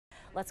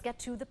Let's get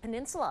to the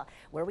peninsula,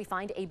 where we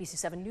find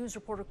ABC7 News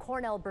reporter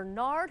Cornell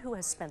Bernard, who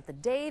has spent the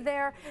day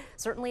there.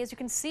 Certainly, as you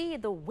can see,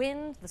 the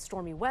wind, the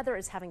stormy weather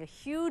is having a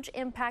huge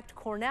impact.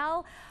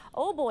 Cornell,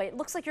 oh boy, it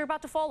looks like you're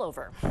about to fall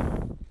over.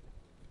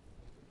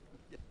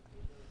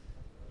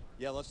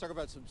 Yeah, let's talk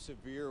about some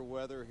severe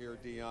weather here,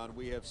 Dion.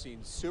 We have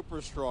seen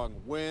super strong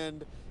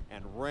wind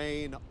and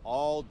rain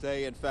all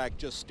day. In fact,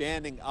 just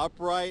standing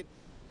upright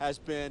has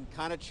been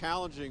kind of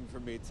challenging for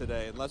me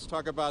today. And let's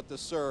talk about the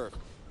surf.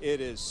 It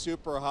is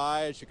super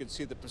high. As you can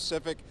see, the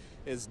Pacific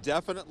is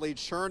definitely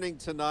churning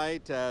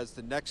tonight as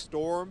the next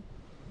storm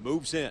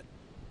moves in.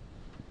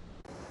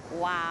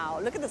 Wow,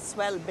 look at the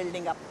swell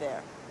building up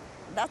there.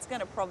 That's going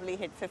to probably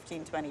hit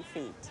 15, 20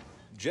 feet.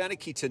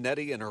 Janiki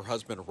Tanetti and her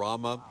husband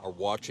Rama are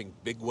watching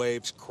big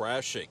waves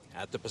crashing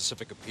at the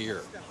Pacifica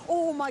Pier.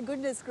 Oh my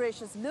goodness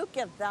gracious, look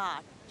at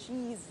that.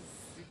 Jesus.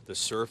 The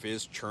surf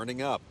is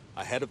churning up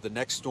ahead of the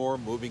next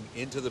storm moving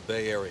into the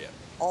Bay Area.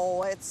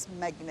 Oh, it's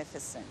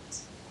magnificent.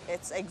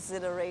 It's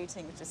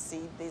exhilarating to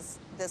see this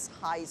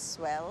high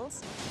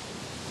swells.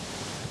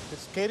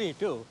 It's scary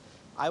too.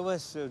 I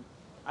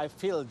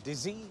feel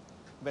dizzy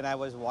when I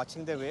was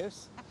watching the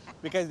waves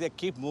because they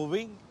keep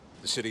moving.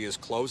 The city is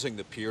closing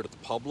the pier to the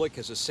public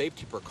as a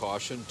safety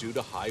precaution due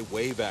to high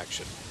wave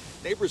action.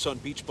 Neighbors on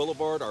Beach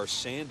Boulevard are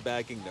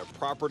sandbagging their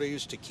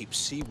properties to keep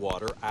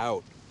seawater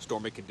out.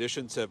 Stormy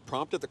conditions have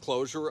prompted the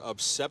closure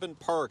of 7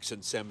 parks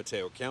in San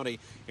Mateo County,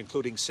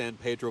 including San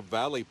Pedro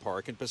Valley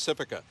Park in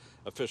Pacifica.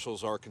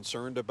 Officials are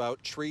concerned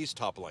about trees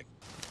toppling.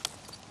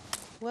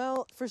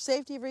 Well, for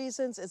safety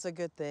reasons, it's a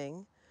good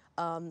thing.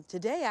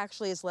 Today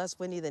actually is less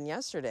windy than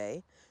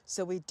yesterday,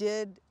 so we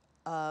did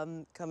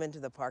come into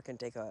the park and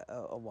take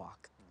a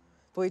walk.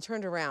 But we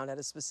turned around at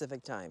a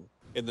specific time.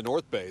 In the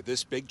North Bay,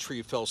 this big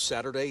tree fell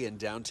Saturday in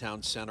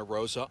downtown Santa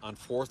Rosa on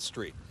 4th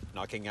Street,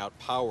 knocking out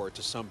power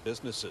to some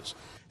businesses.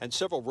 And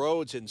several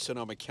roads in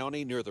Sonoma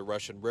County near the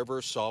Russian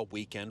River saw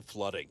weekend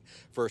flooding.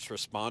 First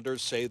responders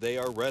say they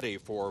are ready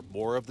for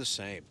more of the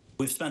same.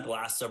 We've spent the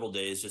last several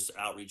days just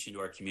outreaching to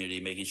our community,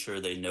 making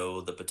sure they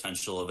know the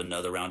potential of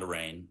another round of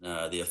rain,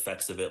 the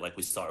effects of it, like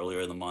we saw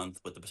earlier in the month,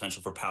 with the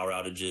potential for power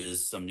outages,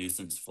 some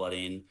nuisance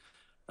flooding,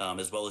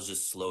 as well as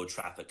just slow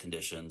traffic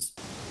conditions.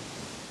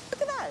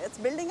 Look at that, it's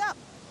building up.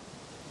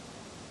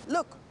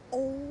 Look,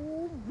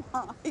 oh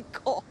my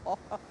God.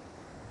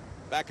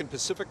 Back in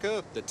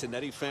Pacifica, the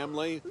Tanetti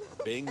family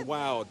are being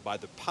wowed by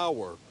the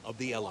power of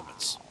the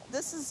elements.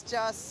 This is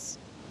just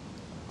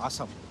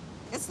Awesome.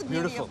 It's the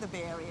Beautiful. beauty of the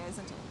Bay Area,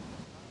 isn't it?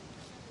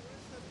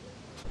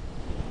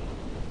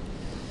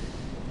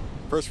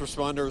 First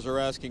responders are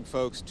asking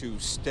folks to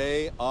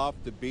stay off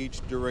the beach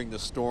during the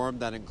storm.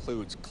 That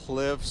includes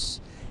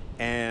cliffs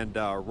and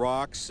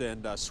rocks,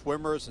 and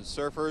swimmers and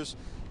surfers.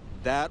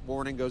 That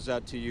warning goes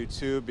out to you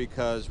too,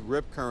 because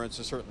rip currents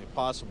are certainly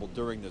possible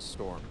during this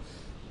storm.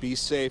 Be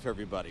safe,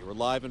 everybody. We're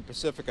live in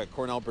Pacifica.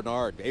 Cornell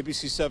Bernard,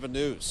 ABC7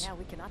 News. Yeah,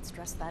 we cannot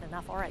stress that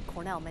enough. All right,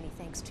 Cornell, many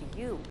thanks to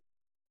you.